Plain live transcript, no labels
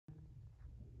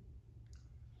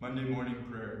Monday morning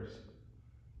prayers.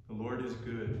 The Lord is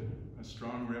good, a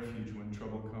strong refuge when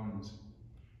trouble comes.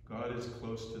 God is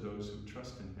close to those who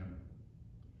trust in him.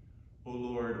 O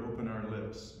Lord, open our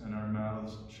lips, and our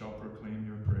mouths shall proclaim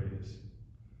your praise.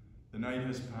 The night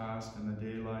has passed, and the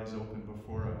day lies open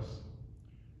before us.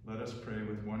 Let us pray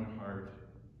with one heart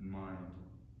and mind.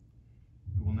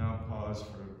 We will now pause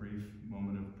for a brief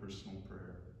moment of personal prayer.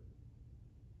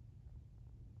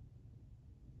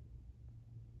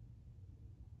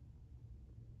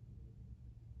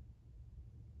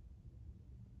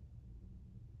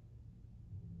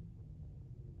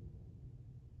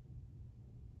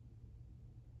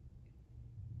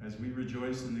 As we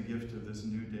rejoice in the gift of this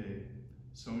new day,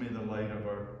 so may the light of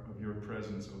your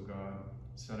presence, O God,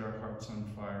 set our hearts on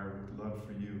fire with love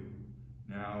for you,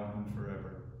 now and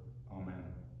forever. Amen.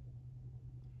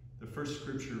 The first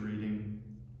scripture reading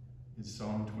is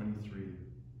Psalm 23.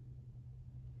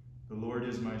 The Lord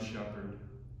is my shepherd,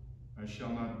 I shall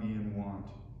not be in want.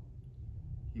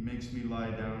 He makes me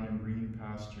lie down in green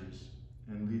pastures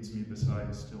and leads me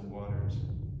beside still waters.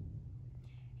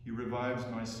 He revives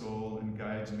my soul and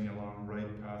guides me along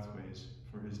right pathways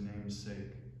for his name's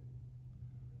sake.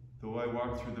 Though I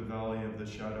walk through the valley of the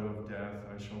shadow of death,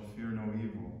 I shall fear no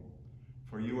evil,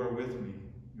 for you are with me,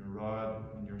 your rod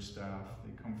and your staff,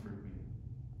 they comfort me.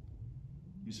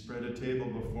 You spread a table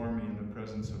before me in the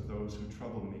presence of those who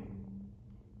trouble me.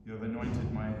 You have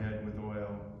anointed my head with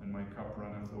oil, and my cup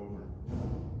runneth over.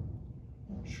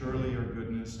 Surely your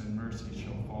goodness and mercy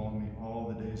shall follow me all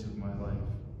the days of my life,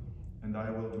 and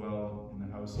I will dwell in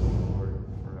the house of the Lord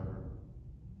forever.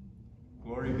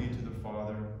 Glory be to the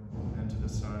Father, and to the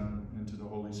Son, and to the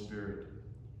Holy Spirit,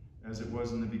 as it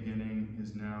was in the beginning,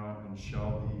 is now, and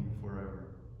shall be forever.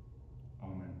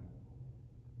 Amen.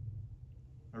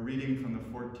 A reading from the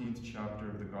 14th chapter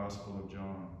of the Gospel of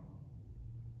John.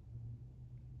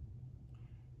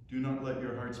 Do not let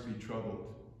your hearts be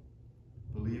troubled.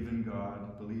 Believe in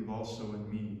God, believe also in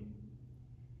me.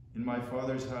 In my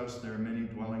Father's house there are many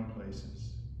dwelling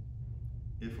places.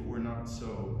 If it were not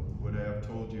so, would I have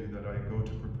told you that I go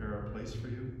to prepare a place for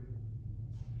you?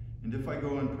 And if I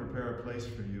go and prepare a place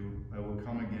for you, I will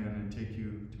come again and take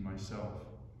you to myself,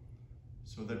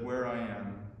 so that where I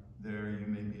am, there you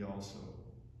may be also.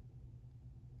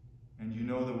 And you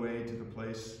know the way to the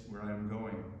place where I am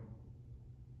going.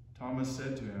 Thomas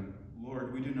said to him,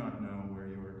 Lord, we do not know where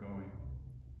you are going.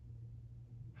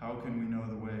 How can we know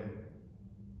the way?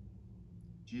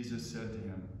 Jesus said to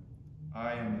him,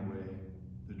 I am the way,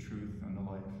 the truth, and the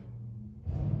life.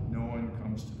 No one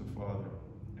comes to the Father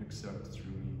except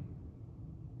through me.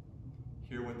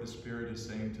 Hear what the Spirit is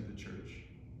saying to the church.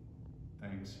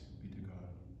 Thanks be to God.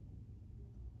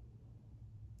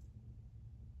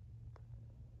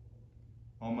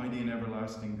 Almighty and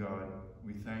everlasting God,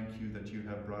 we thank you that you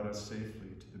have brought us safely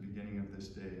to the beginning of this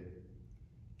day.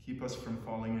 Keep us from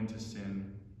falling into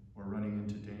sin or running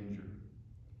into danger.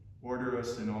 Order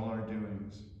us in all our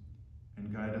doings,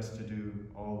 and guide us to do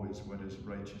always what is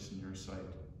righteous in your sight.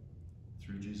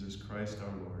 Through Jesus Christ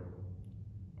our Lord.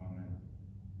 Amen.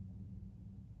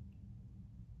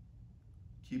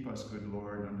 Keep us, good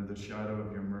Lord, under the shadow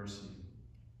of your mercy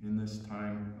in this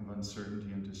time of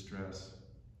uncertainty and distress.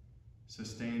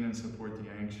 Sustain and support the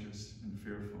anxious and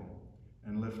fearful,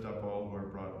 and lift up all who are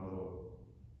brought low,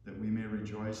 that we may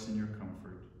rejoice in your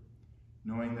comfort,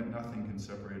 knowing that nothing can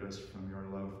separate us from your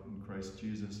love in Christ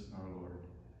Jesus our Lord.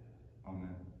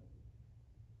 Amen.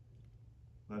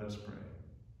 Let us pray.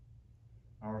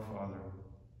 Our Father,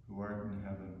 who art in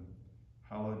heaven,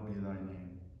 hallowed be thy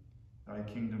name. Thy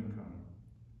kingdom come,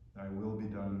 thy will be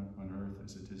done on earth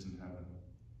as it is in heaven.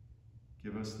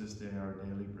 Give us this day our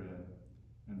daily bread,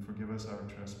 and forgive us our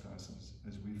trespasses,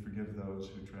 as we forgive those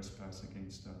who trespass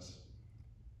against us.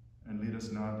 And lead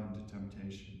us not into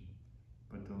temptation,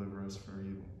 but deliver us from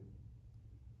evil.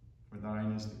 For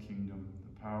thine is the kingdom,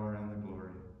 the power, and the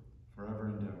glory,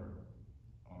 forever and ever.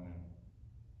 Amen.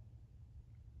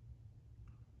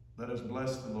 Let us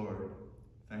bless the Lord.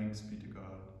 Thanks be to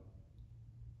God.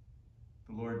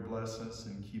 The Lord bless us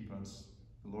and keep us.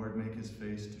 The Lord make his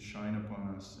face to shine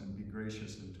upon us and be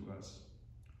gracious unto us.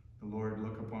 The Lord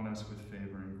look upon us with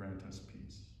favor and grant us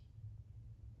peace.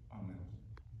 Amen.